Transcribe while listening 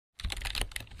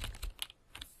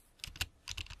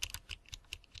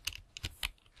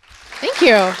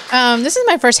Thank you. This is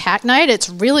my first hack night. It's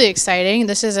really exciting.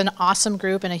 This is an awesome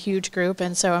group and a huge group,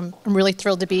 and so I'm really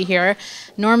thrilled to be here.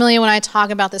 Normally when I talk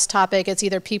about this topic, it's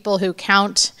either people who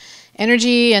count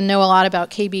energy and know a lot about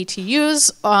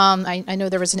KBTUs. I know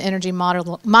there was an energy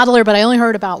modeler, but I only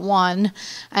heard about one.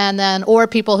 And then, or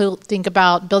people who think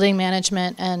about building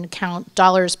management and count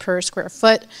dollars per square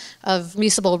foot of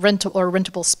leasable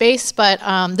rentable space.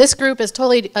 But this group is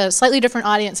totally a slightly different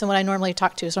audience than what I normally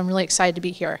talk to, so I'm really excited to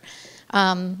be here.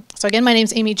 So again, my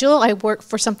name's Amy Jewell. I work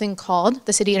for something called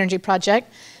the City Energy Project.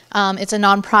 It's a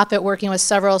nonprofit working with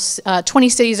 20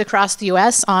 cities across the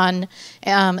U.S. on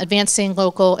advancing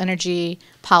local energy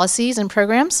policies and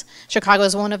programs. Chicago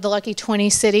is one of the lucky 20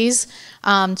 cities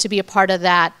to be a part of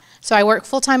that. So I work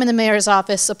full-time in the mayor's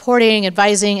office supporting,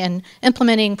 advising, and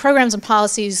implementing programs and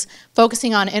policies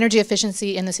focusing on energy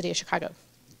efficiency in the city of Chicago.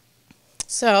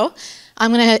 So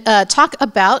I'm going to talk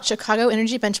about Chicago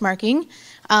Energy Benchmarking,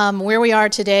 where we are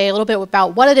today, a little bit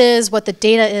about what it is, what the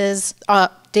data is,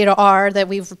 data are that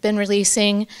we've been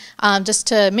releasing, just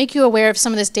to make you aware of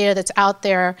some of this data that's out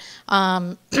there,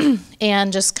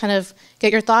 and just kind of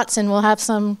get your thoughts, and we'll have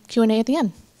some Q&A at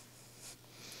the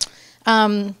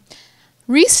end.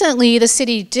 Recently, the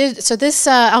city did, so this,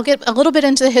 I'll get a little bit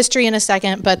into the history in a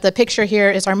second, but the picture here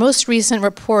is our most recent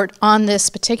report on this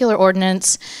particular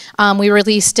ordinance. We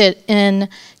released it in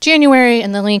January,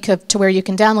 and the link to where you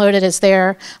can download it is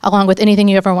there, along with anything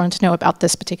you ever wanted to know about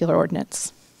this particular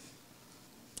ordinance.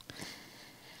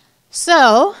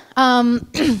 So,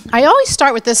 I always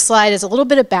start with this slide as a little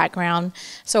bit of background.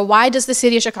 So why does the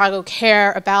city of Chicago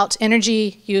care about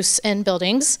energy use in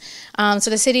buildings? So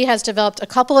the city has developed a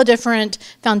couple of different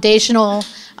foundational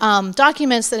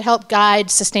documents that help guide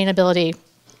sustainability.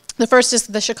 The first is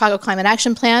the Chicago Climate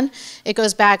Action Plan. It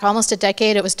goes back almost a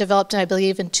decade. It was developed, I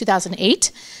believe, in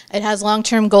 2008. It has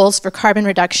long-term goals for carbon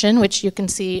reduction, which you can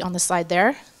see on the slide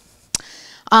there.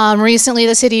 Recently,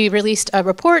 the city released a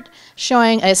report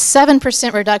showing a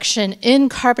 7% reduction in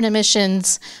carbon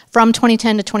emissions from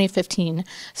 2010 to 2015.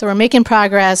 So we're making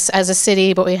progress as a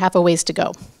city, but we have a ways to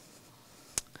go.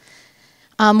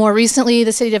 More recently,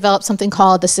 the city developed something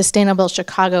called the Sustainable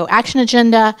Chicago Action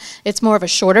Agenda. It's more of a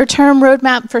shorter-term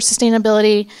roadmap for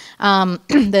sustainability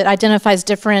that identifies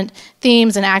different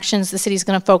themes and actions the city's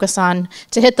going to focus on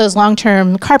to hit those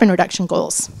long-term carbon reduction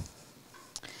goals.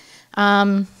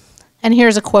 And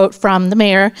here's a quote from the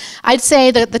mayor. I'd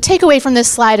say that the takeaway from this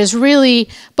slide is really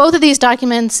both of these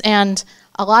documents and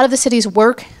a lot of the city's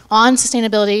work on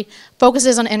sustainability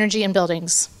focuses on energy and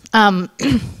buildings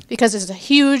because it's a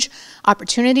huge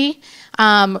opportunity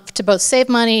to both save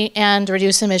money and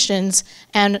reduce emissions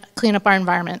and clean up our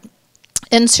environment.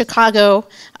 In Chicago,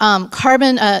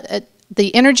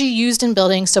 the energy used in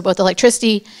buildings, so both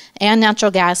electricity and natural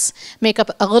gas, make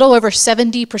up a little over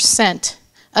 70%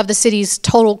 of the city's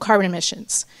total carbon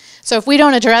emissions. So if we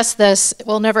don't address this,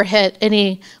 we'll never hit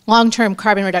any long-term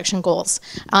carbon reduction goals.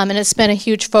 And it's been a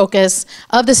huge focus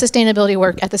of the sustainability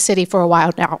work at the city for a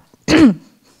while now.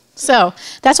 So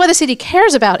that's why the city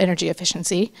cares about energy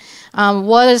efficiency.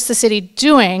 What is the city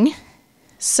doing?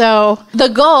 So the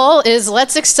goal is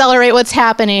let's accelerate what's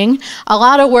happening. A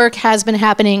lot of work has been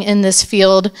happening in this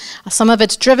field. Some of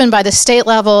it's driven by the state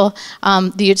level.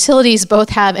 The utilities both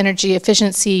have energy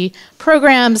efficiency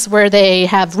programs where they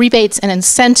have rebates and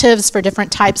incentives for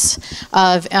different types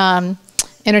of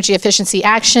energy efficiency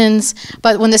actions.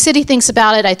 But when the city thinks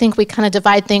about it, I think we kind of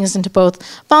divide things into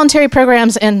both voluntary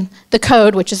programs and the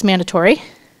code, which is mandatory.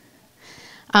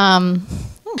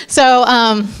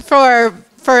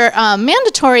 For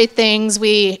mandatory things,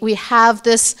 we have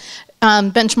this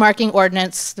benchmarking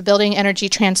ordinance, the Building Energy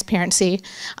Transparency,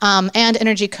 and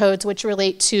energy codes, which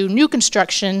relate to new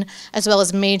construction as well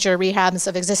as major rehabs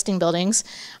of existing buildings.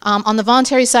 On the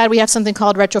voluntary side, we have something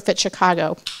called Retrofit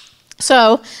Chicago.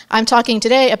 So I'm talking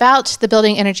today about the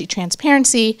Building Energy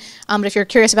Transparency, but if you're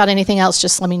curious about anything else,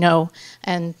 just let me know,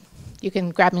 and you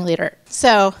can grab me later.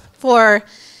 So for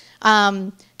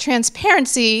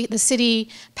transparency, the city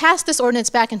passed this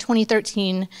ordinance back in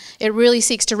 2013. It really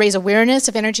seeks to raise awareness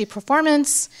of energy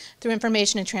performance through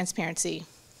information and transparency.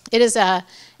 It is an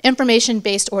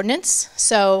information-based ordinance,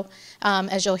 so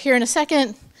as you'll hear in a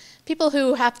second, people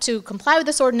who have to comply with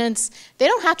this ordinance, they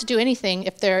don't have to do anything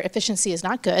if their efficiency is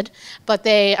not good, but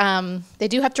they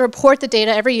do have to report the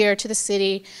data every year to the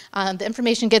city. The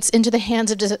information gets into the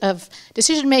hands of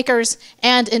decision makers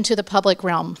and into the public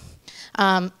realm.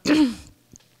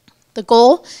 The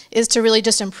goal is to really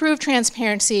just improve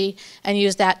transparency and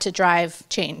use that to drive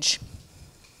change.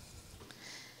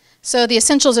 So the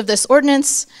essentials of this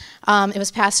ordinance, it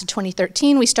was passed in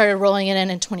 2013. We started rolling it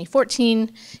in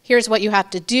 2014. Here's what you have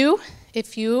to do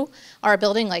if you are a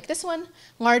building like this one,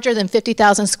 larger than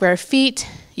 50,000 square feet,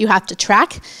 you have to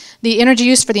track the energy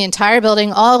use for the entire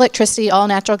building, all electricity, all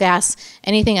natural gas,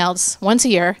 anything else, once a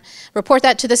year. Report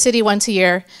that to the city once a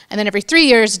year, and then every 3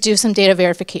 years, do some data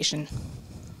verification.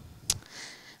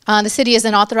 The city is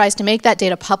then authorized to make that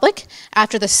data public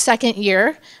after the second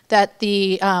year that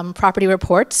the property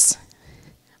reports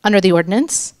under the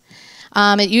ordinance.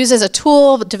 It uses a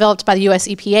tool developed by the US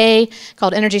EPA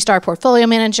called Energy Star Portfolio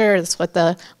Manager. That's what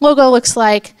the logo looks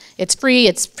like. It's free,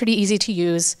 it's pretty easy to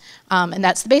use, and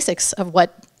that's the basics of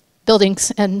what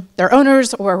buildings and their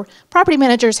owners or property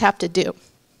managers have to do.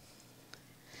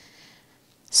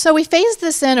 So we phased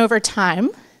this in over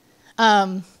time,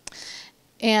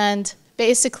 and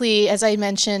basically, as I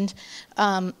mentioned,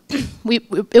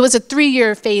 it was a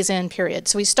 3-year phase-in period.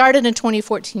 So we started in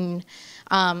 2014.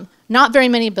 Not very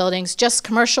many buildings, just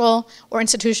commercial or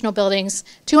institutional buildings,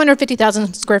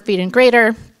 250,000 square feet and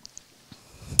greater.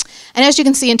 And as you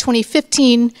can see, in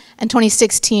 2015 and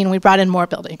 2016, we brought in more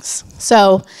buildings.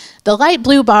 So the light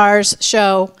blue bars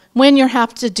show when you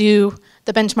have to do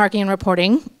the benchmarking and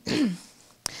reporting.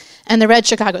 And the red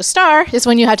Chicago star is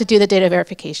when you have to do the data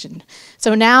verification.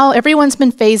 So now everyone's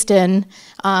been phased in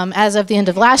as of the end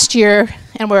of last year,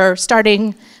 and we're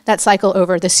starting that cycle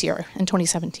over this year in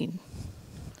 2017.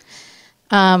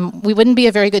 We wouldn't be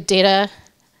a very good data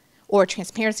or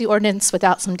transparency ordinance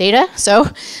without some data. So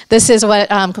this is what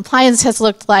compliance has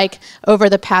looked like over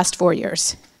the past 4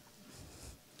 years.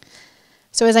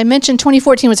 So as I mentioned,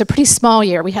 2014 was a pretty small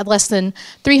year. We had less than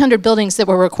 300 buildings that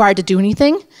were required to do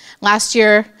anything. Last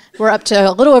year, we're up to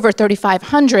a little over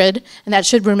 3,500, and that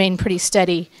should remain pretty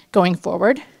steady going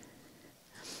forward.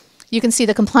 You can see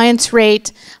the compliance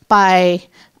rate by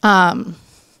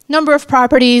number of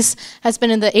properties has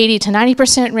been in the 80 to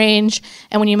 90% range,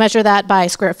 and when you measure that by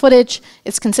square footage,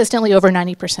 it's consistently over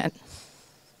 90%.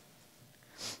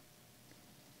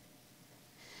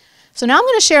 So now I'm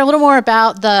going to share a little more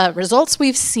about the results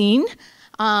we've seen,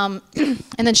 and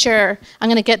then I'm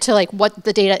going to get to like what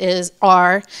the data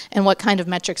are and what kind of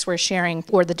metrics we're sharing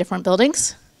for the different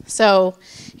buildings. So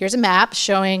here's a map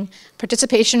showing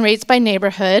participation rates by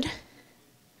neighborhood.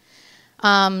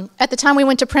 At the time we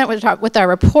went to print with our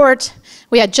report,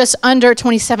 we had just under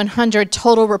 2,700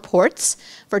 total reports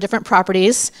for different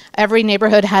properties. Every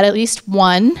neighborhood had at least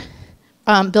one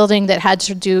building that had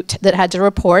to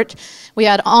report. We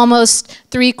had almost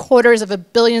 750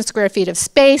 million square feet of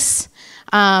space,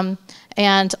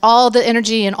 and all the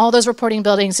energy in all those reporting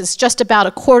buildings is just about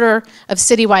a quarter of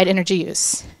citywide energy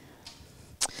use.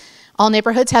 All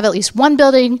neighborhoods have at least one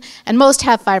building, and most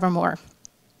have 5 or more.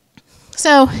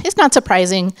 So it's not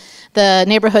surprising. The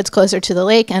neighborhoods closer to the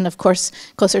lake and, of course,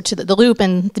 closer to the loop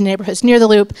and the neighborhoods near the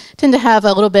loop tend to have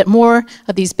a little bit more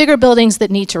of these bigger buildings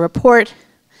that need to report.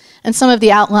 And some of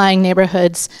the outlying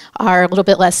neighborhoods are a little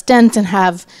bit less dense and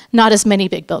have not as many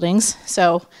big buildings.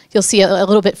 So you'll see a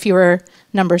little bit fewer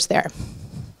numbers there.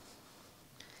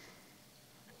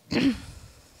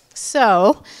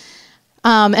 So,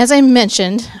 as I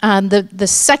mentioned, the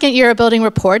second year of building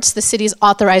reports, the city's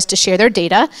authorized to share their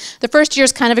data. The first year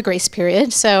is kind of a grace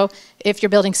period, so if your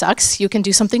building sucks, you can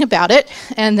do something about it,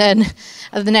 and then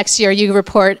the next year you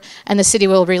report, and the city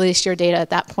will release your data at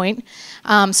that point.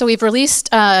 So we've released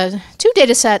 2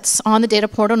 data sets on the data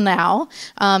portal now,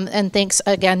 and thanks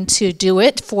again to Do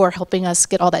It for helping us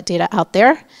get all that data out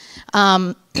there.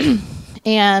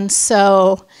 And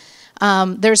so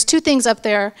there's 2 things up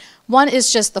there. One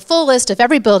is just the full list of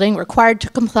every building required to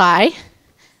comply,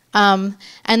 and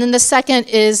then the second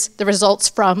is the results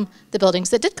from the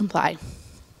buildings that did comply.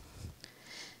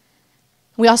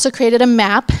 We also created a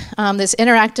map, this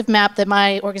interactive map that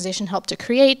my organization helped to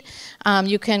create.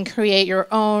 You can create your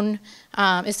own,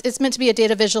 it's meant to be a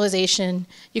data visualization.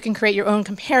 You can create your own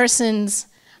comparisons.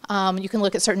 You can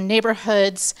look at certain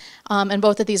neighborhoods, and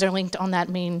both of these are linked on that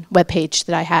main webpage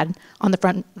that I had on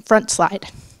the front slide.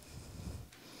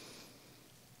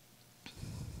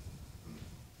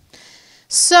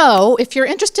 So if you're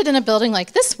interested in a building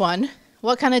like this one,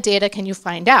 what kind of data can you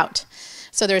find out?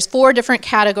 So there's 4 different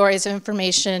categories of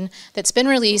information that's been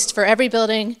released for every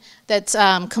building that's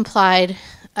complied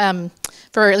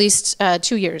for at least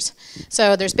 2 years.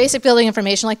 So there's basic building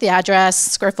information like the address,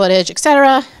 square footage,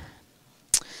 etc.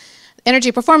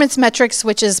 Energy performance metrics,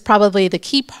 which is probably the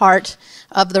key part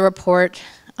of the report.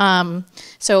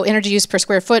 So energy use per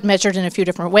square foot measured in a few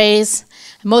different ways.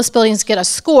 Most buildings get a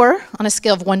score on a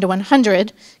scale of 1 to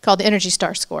 100 called the Energy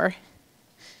Star score.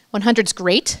 100 is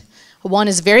great, 1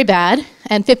 is very bad,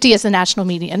 and 50 is the national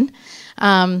median.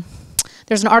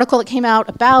 There's an article that came out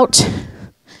about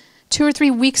 2 or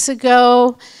 3 weeks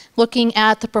ago, looking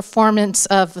at the performance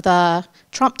of the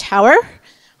Trump Tower.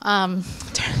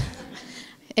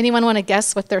 Anyone want to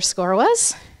guess what their score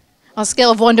was? On a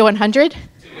scale of 1 to 100?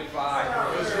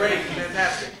 5. It was great.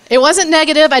 Fantastic. It wasn't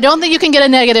negative. I don't think you can get a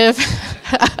negative.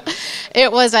 It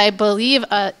was, I believe,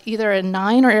 either a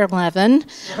 9 or 11.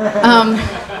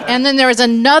 And then there was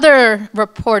another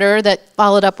reporter that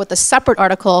followed up with a separate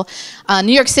article.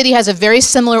 New York City has a very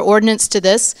similar ordinance to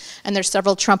this, and there's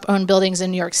several Trump-owned buildings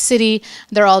in New York City.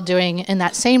 They're all doing in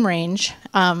that same range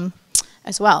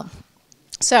as well.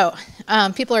 So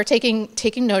people are taking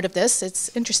note of this.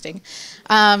 It's interesting.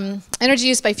 Energy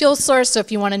use by fuel source, so if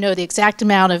you want to know the exact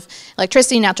amount of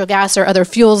electricity, natural gas, or other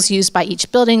fuels used by each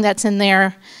building that's in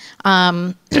there.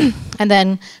 And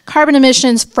then carbon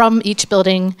emissions from each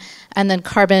building, and then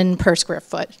carbon per square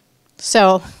foot.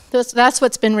 So that's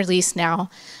what's been released now.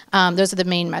 Those are the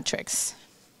main metrics.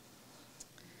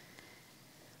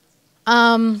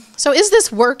 So is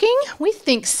this working? We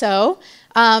think so.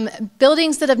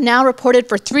 Buildings that have now reported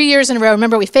for 3 years in a row,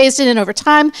 remember we phased it in over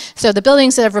time, so the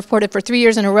buildings that have reported for 3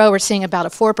 years in a row, we're seeing about a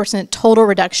 4% total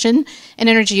reduction in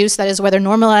energy use. That is weather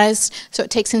normalized, so it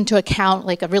takes into account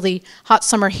like a really hot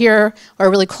summer here or a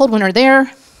really cold winter there.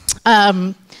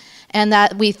 And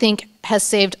that we think has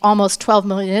saved almost $12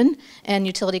 million in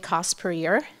utility costs per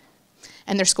year,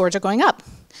 and their scores are going up.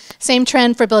 Same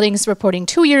trend for buildings reporting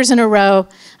 2 years in a row,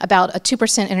 about a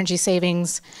 2% energy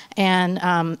savings, and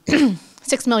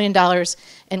 $6 million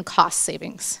in cost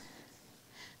savings.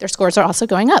 Their scores are also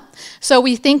going up. So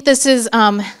we think this is,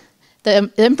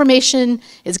 the information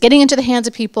is getting into the hands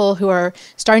of people who are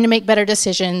starting to make better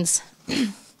decisions,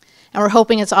 and we're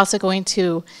hoping it's also going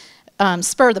to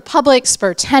spur the public,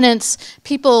 spur tenants,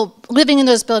 people living in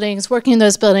those buildings, working in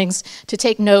those buildings, to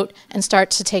take note and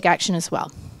start to take action as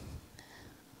well.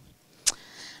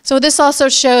 So this also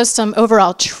shows some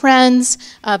overall trends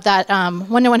of that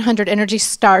 1 to 100 Energy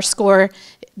Star score.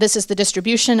 This is the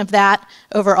distribution of that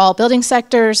over all building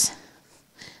sectors.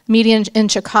 Median in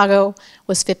Chicago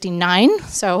was 59,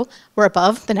 so we're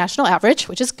above the national average,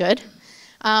 which is good.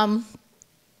 But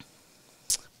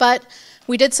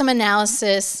we did some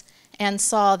analysis and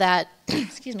saw that,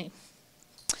 excuse me,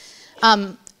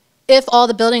 if all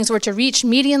the buildings were to reach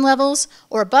median levels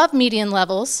or above median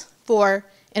levels for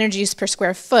energy use per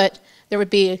square foot, there would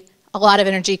be a lot of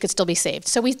energy could still be saved.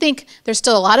 So we think there's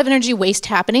still a lot of energy waste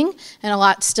happening and a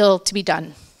lot still to be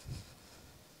done.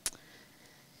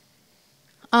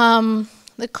 The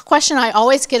question I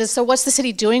always get is, so what's the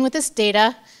city doing with this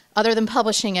data other than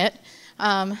publishing it?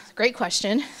 Great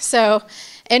question. So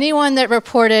anyone that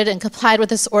reported and complied with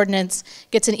this ordinance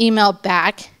gets an email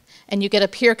back, and you get a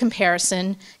peer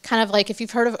comparison, kind of like if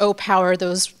you've heard of O-Power,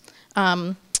 those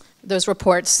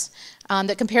reports.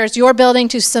 That compares your building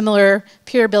to similar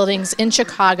peer buildings in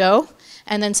Chicago,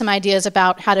 and then some ideas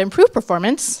about how to improve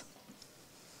performance.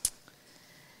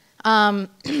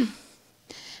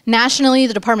 Nationally,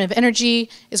 the Department of Energy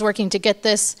is working to get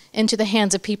this into the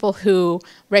hands of people who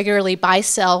regularly buy,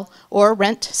 sell, or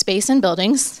rent space in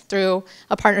buildings through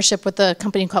a partnership with a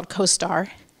company called CoStar.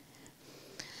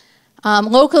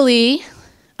 Locally,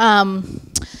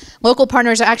 local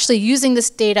partners are actually using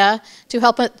this data to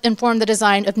help inform the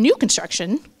design of new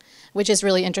construction, which is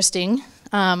really interesting.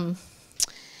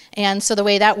 And so the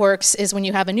way that works is when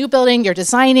you have a new building you're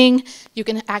designing, you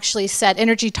can actually set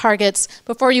energy targets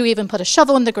before you even put a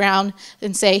shovel in the ground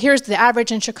and say, here's the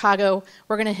average in Chicago,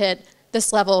 we're gonna hit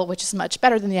this level, which is much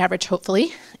better than the average,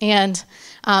 hopefully. And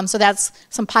so that's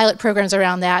some pilot programs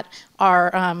around that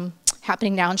are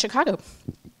happening now in Chicago.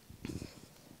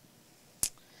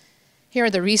 Here are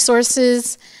the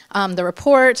resources, the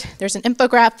report, there's an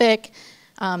infographic,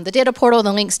 the data portal,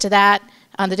 the links to that.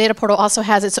 The data portal also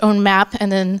has its own map,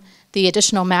 and then the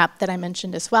additional map that I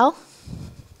mentioned as well.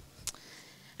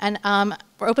 And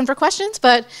we're open for questions,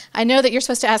 but I know that you're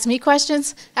supposed to ask me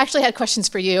questions. I actually had questions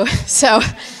for you. So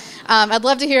I'd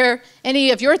love to hear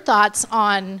any of your thoughts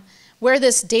on where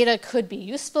this data could be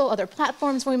useful, other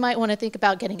platforms we might want to think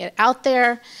about getting it out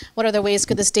there. What other ways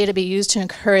could this data be used to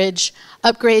encourage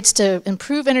upgrades to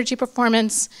improve energy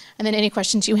performance? And then any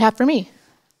questions you have for me.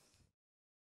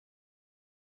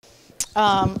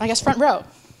 I guess front row.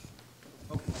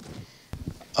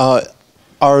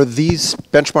 Are these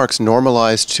benchmarks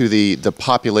normalized to the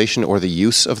population or the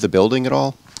use of the building at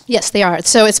all? Yes, they are.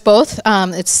 So it's both.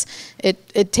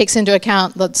 It takes into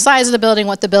account the size of the building,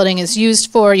 what the building is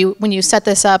used for. When you set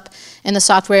this up in the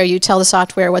software, you tell the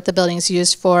software what the building is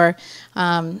used for,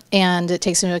 and it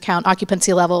takes into account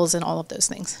occupancy levels and all of those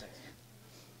things.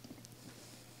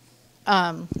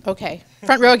 Okay,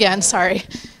 front row again, sorry.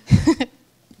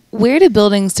 where do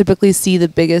buildings typically see the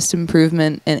biggest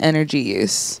improvement in energy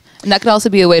use? And that could also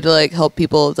be a way to like help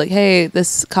people. It's like, hey,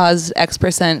 this caused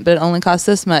X%, but it only costs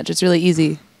this much. It's really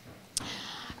easy.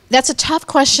 That's a tough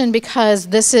question because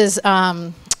this is,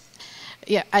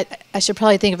 yeah, I should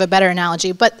probably think of a better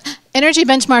analogy. But energy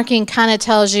benchmarking kind of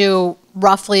tells you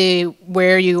roughly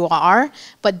where you are,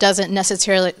 but doesn't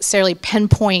necessarily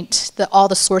pinpoint all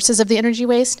the sources of the energy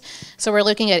waste. So we're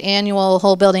looking at annual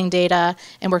whole building data,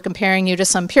 and we're comparing you to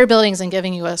some peer buildings and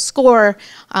giving you a score.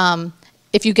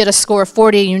 If you get a score of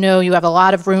 40, you know you have a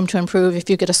lot of room to improve. If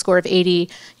you get a score of 80,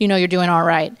 you know you're doing all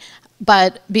right.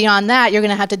 But beyond that, you're going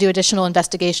to have to do additional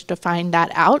investigation to find that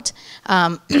out.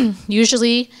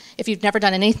 Usually, if you've never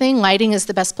done anything, lighting is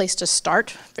the best place to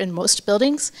start in most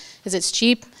buildings, because it's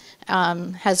cheap,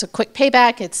 has a quick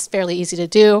payback, it's fairly easy to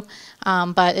do,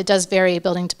 but it does vary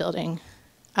building to building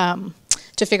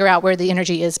to figure out where the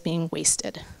energy is being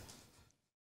wasted.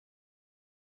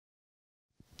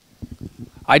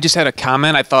 I just had a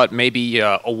comment. I thought maybe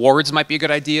awards might be a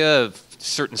good idea of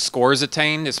certain scores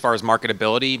attained as far as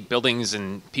marketability. Buildings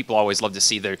and people always love to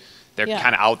see they're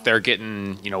kind of out there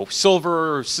getting,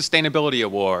 silver sustainability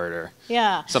award or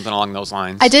something along those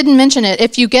lines. I didn't mention it.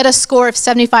 If you get a score of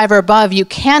 75 or above, you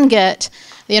can get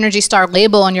the Energy Star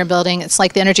label on your building. It's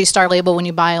like the Energy Star label when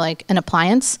you buy like an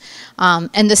appliance.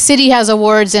 And the city has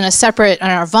awards in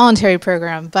our voluntary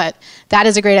program, but that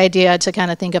is a great idea to kind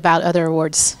of think about other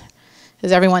awards,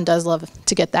 because everyone does love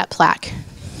to get that plaque.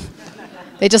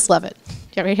 They just love it.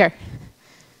 Yeah, right here.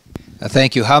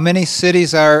 Thank you. How many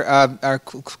cities are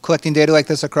collecting data like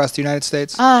this across the United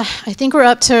States? I think we're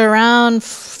up to around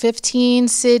 15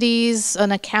 cities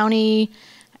and a county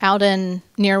out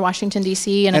near Washington,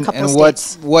 D.C. and a couple of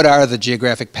states. And what are the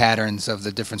geographic patterns of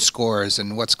the different scores,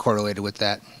 and what's correlated with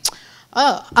that?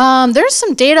 There's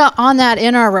some data on that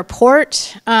in our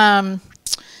report.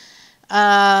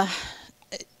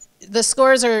 The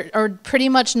scores are pretty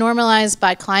much normalized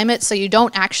by climate, so you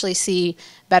don't actually see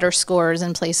better scores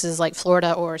in places like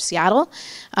Florida or Seattle.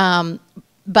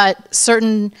 But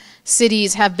certain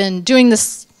cities have been doing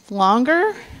this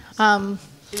longer.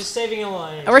 You're saving a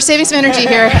line. We're saving some energy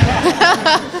here.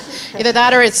 Either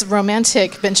that or it's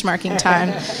romantic benchmarking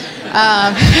time.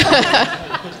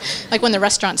 Like when the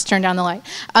restaurants turn down the light.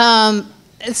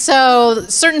 So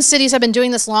certain cities have been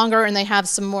doing this longer, and they have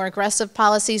some more aggressive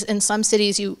policies. In some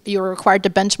cities, you're required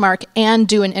to benchmark and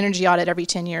do an energy audit every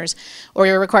 10 years, or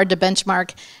you're required to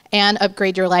benchmark and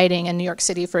upgrade your lighting in New York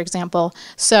City, for example.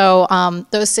 So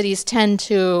those cities tend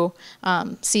to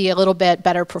see a little bit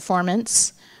better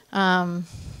performance,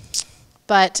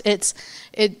 but it's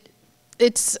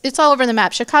all over the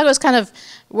map. Chicago's kind of,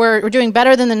 we're doing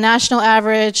better than the national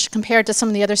average compared to some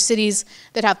of the other cities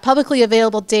that have publicly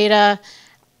available data.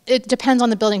 It depends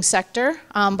on the building sector,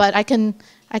 but I can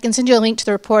send you a link to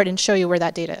the report and show you where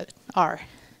that data are.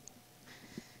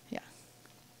 Yeah.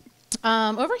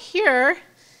 Over here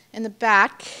in the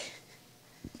back,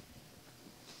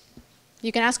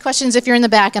 you can ask questions if you're in the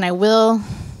back, and I will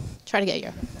try to get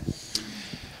you.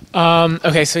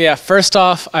 Okay, so yeah, first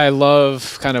off, I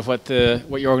love kind of what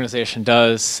your organization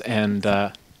does, and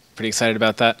pretty excited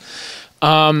about that.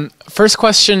 First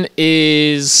question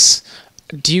is,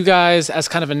 do you guys, as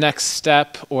kind of a next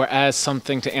step or as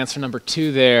something to answer number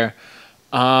 2 there,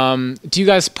 do you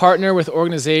guys partner with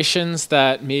organizations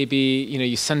that maybe,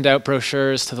 you send out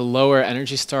brochures to the lower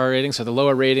Energy Star ratings or the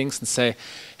lower ratings and say,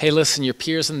 hey, listen, your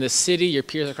peers in this city, your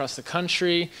peers across the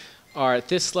country are at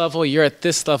this level, you're at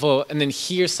this level, and then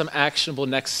here's some actionable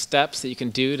next steps that you can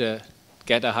do to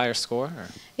get a higher score? Or?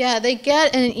 Yeah, they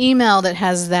get an email that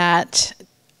has that,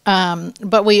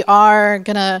 but we are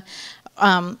going to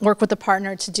work with a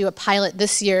partner to do a pilot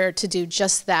this year to do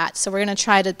just that. So we're going to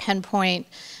try to pinpoint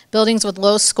buildings with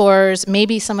low scores.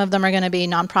 Maybe some of them are going to be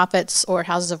nonprofits or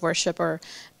houses of worship or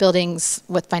buildings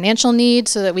with financial needs,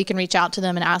 so that we can reach out to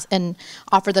them and ask and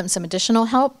offer them some additional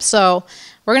help. So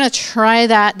we're going to try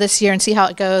that this year and see how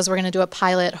it goes. We're going to do a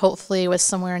pilot, hopefully with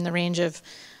somewhere in the range of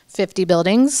 50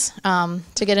 buildings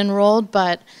to get enrolled,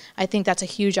 but I think that's a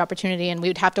huge opportunity, and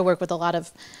we'd have to work with a lot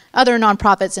of other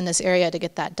nonprofits in this area to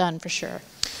get that done for sure.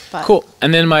 But cool.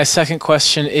 And then my second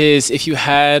question is, if you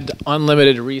had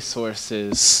unlimited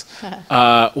resources,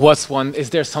 is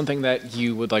there something that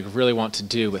you would really want to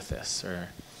do with this? Or?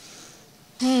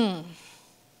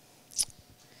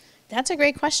 That's a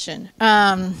great question.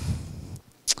 I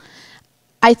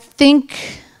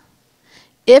think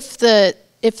if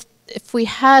we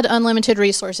had unlimited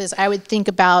resources, I would think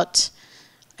about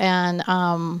and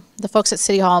the folks at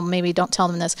City Hall, maybe don't tell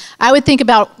them this. I would think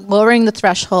about lowering the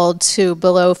threshold to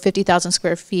below 50,000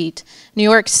 square feet. New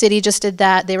York City just did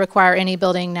that. They require any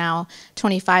building now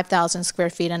 25,000 square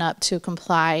feet and up to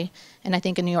comply. And I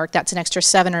think in New York, that's an extra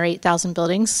 7,000 or 8,000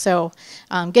 buildings. So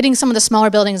getting some of the smaller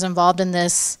buildings involved in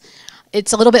this,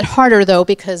 it's a little bit harder though,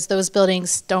 because those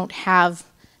buildings don't have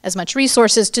as much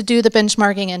resources to do the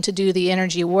benchmarking and to do the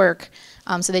energy work.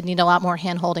 So they need a lot more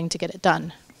hand-holding to get it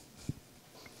done.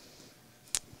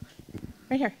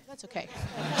 Right here. That's okay.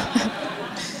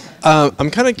 I'm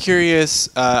kind of curious.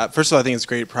 First of all, I think it's a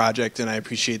great project, and I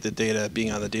appreciate the data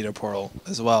being on the data portal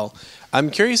as well. I'm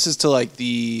curious as to like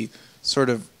the sort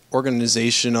of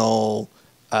organizational,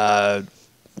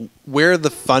 where the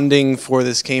funding for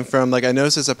this came from. Like I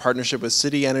noticed it's a partnership with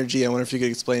City Energy. I wonder if you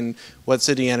could explain what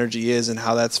City Energy is and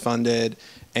how that's funded,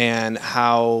 and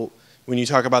how, when you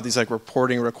talk about these like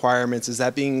reporting requirements, is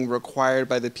that being required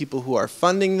by the people who are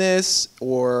funding this,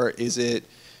 or is it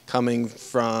coming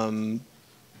from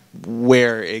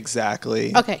where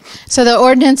exactly? Okay, so the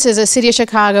ordinance is a City of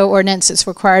Chicago ordinance. It's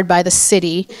required by the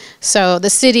city. So the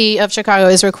City of Chicago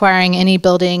is requiring any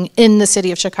building in the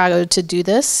City of Chicago to do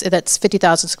this. That's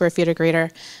 50,000 square feet or greater.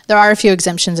 There are a few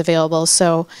exemptions available.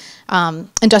 So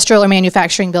industrial or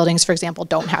manufacturing buildings, for example,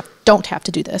 don't have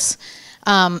to do this.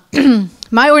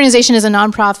 My organization is a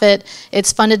nonprofit.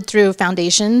 It's funded through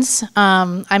foundations.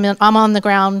 I'm on the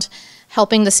ground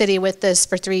helping the city with this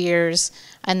for 3 years.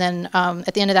 And then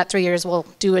at the end of that 3 years, we'll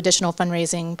do additional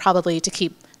fundraising, probably to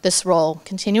keep this role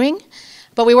continuing.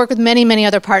 But we work with many, many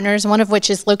other partners, one of which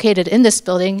is located in this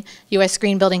building, U.S.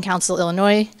 Green Building Council,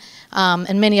 Illinois,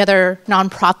 and many other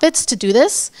nonprofits to do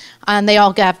this. And they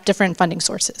all have different funding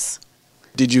sources.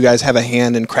 Did you guys have a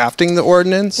hand in crafting the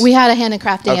ordinance? We had a hand in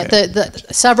crafting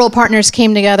it. Several partners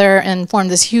came together and formed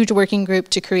this huge working group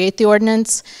to create the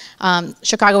ordinance.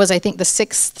 Chicago was, I think, the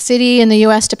 6th city in the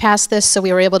U.S. to pass this, so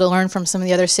we were able to learn from some of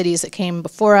the other cities that came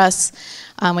before us.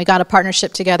 We got a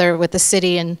partnership together with the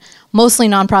city and mostly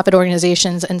nonprofit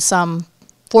organizations, and some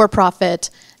for-profit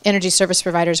energy service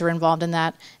providers were involved in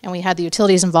that, and we had the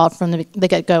utilities involved from the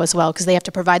get-go as well, because they have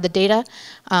to provide the data.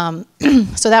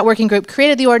 So that working group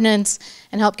created the ordinance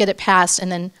and helped get it passed,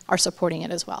 and then are supporting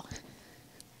it as well.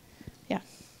 Yeah.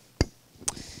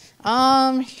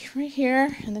 Right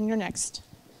here, and then you're next.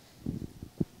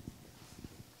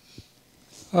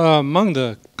 Among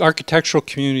the architectural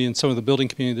community and some of the building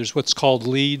community, there's what's called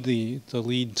LEED, the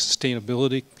LEED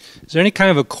sustainability. Is there any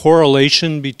kind of a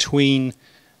correlation between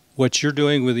what you're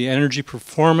doing with the energy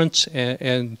performance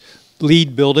and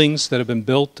LEED buildings that have been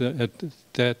built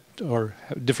that are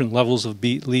different levels of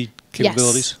LEED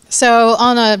capabilities? Yes. So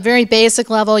on a very basic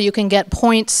level, you can get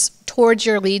points towards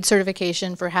your LEED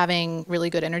certification for having really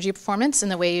good energy performance,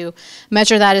 and the way you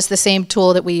measure that is the same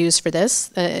tool that we use for this,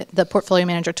 the Portfolio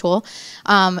Manager tool.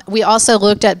 We also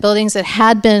looked at buildings that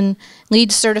had been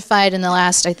LEED certified in the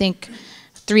last, I think,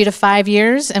 3 to 5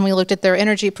 years, and we looked at their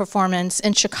energy performance.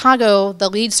 In Chicago, the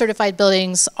LEED certified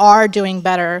buildings are doing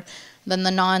better than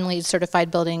the non-LEED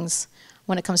certified buildings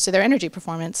when it comes to their energy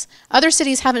performance. Other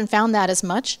cities haven't found that as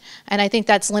much, and I think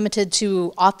that's limited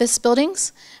to office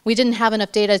buildings. We didn't have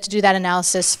enough data to do that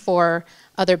analysis for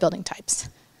other building types.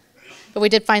 But we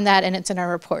did find that, and it's in our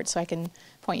report, so I can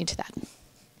point you to that.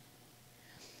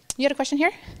 You had a question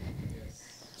here?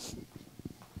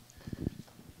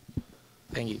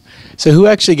 Thank you. So who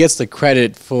actually gets the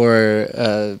credit for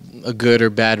a good or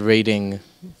bad rating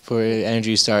for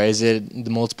Energy Star? Is it the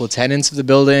multiple tenants of the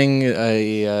building,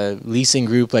 a leasing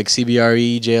group like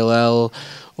CBRE, JLL,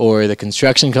 or the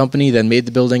construction company that made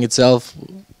the building itself?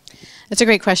 That's a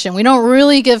great question. We don't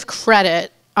really give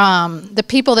credit. The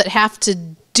people that have to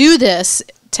do this,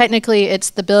 technically it's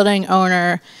the building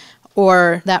owner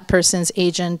or that person's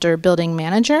agent or building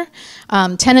manager.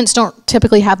 Tenants don't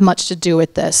typically have much to do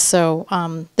with this. So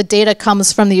the data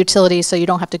comes from the utility, so you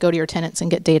don't have to go to your tenants and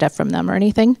get data from them or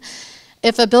anything.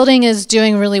 If a building is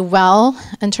doing really well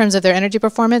in terms of their energy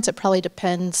performance, it probably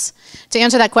depends. To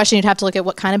answer that question, you'd have to look at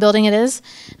what kind of building it is.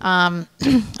 A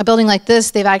building like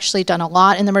this, they've actually done a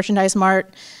lot in the merchandise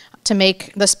mart to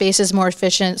make the spaces more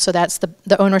efficient, so that's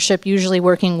the ownership usually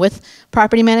working with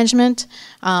property management.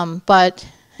 But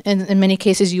in many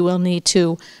cases, you will need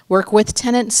to work with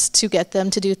tenants to get them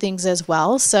to do things as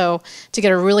well. So to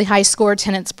get a really high score,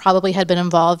 tenants probably had been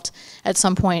involved at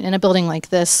some point in a building like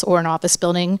this, or an office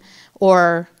building,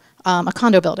 or a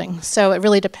condo building. So it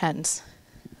really depends.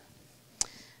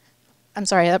 I'm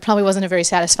sorry, that probably wasn't a very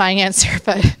satisfying answer,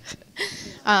 but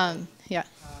yeah.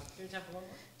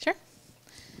 Sure.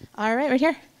 All right, right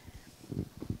here.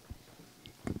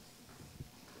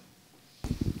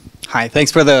 Hi,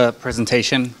 thanks for the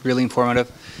presentation, really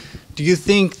informative. Do you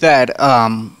think that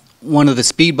one of the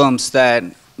speed bumps that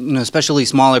especially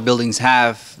smaller buildings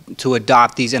have to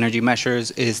adopt these energy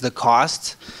measures is the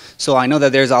cost? So I know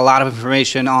that there's a lot of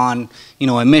information on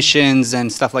emissions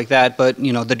and stuff like that, but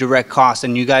the direct cost,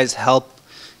 and you guys help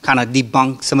kind of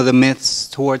debunk some of the myths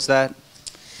towards that?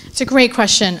 It's a great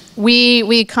question.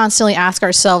 We constantly ask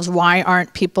ourselves, why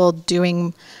aren't people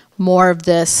doing more of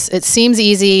this? It seems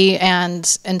easy, and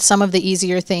some of the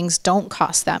easier things don't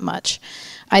cost that much.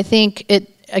 I think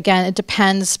it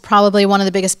depends. Probably one of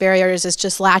the biggest barriers is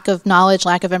just lack of knowledge,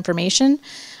 lack of information.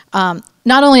 Not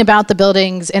only about the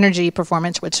building's energy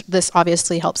performance, which this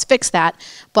obviously helps fix that,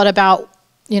 but about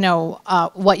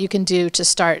what you can do to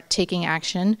start taking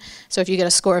action. So if you get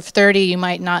a score of 30, you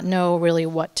might not know really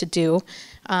what to do.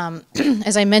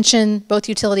 As I mentioned, both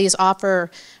utilities offer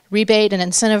rebate and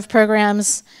incentive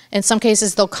programs. In some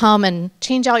cases, they'll come and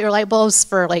change out your light bulbs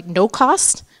for no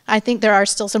cost. I think there are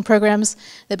still some programs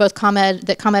that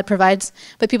ComEd provides,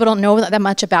 but people don't know that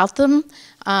much about them.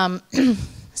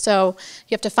 So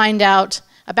you have to find out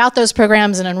about those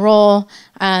programs and enroll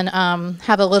and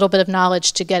have a little bit of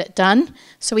knowledge to get it done.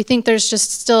 So we think there's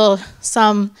just still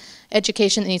some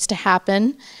education that needs to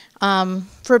happen.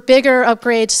 For bigger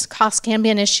upgrades, cost can be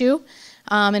an issue,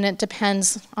 and it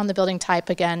depends on the building type.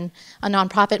 Again, a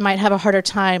nonprofit might have a harder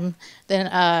time than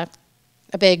a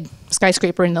big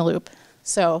skyscraper in the loop.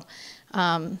 So,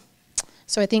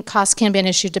 so I think cost can be an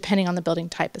issue depending on the building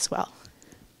type as well.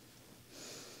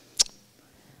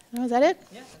 Oh, is that it?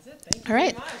 Yeah, that's it. Thank you. All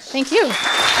right. Thank you.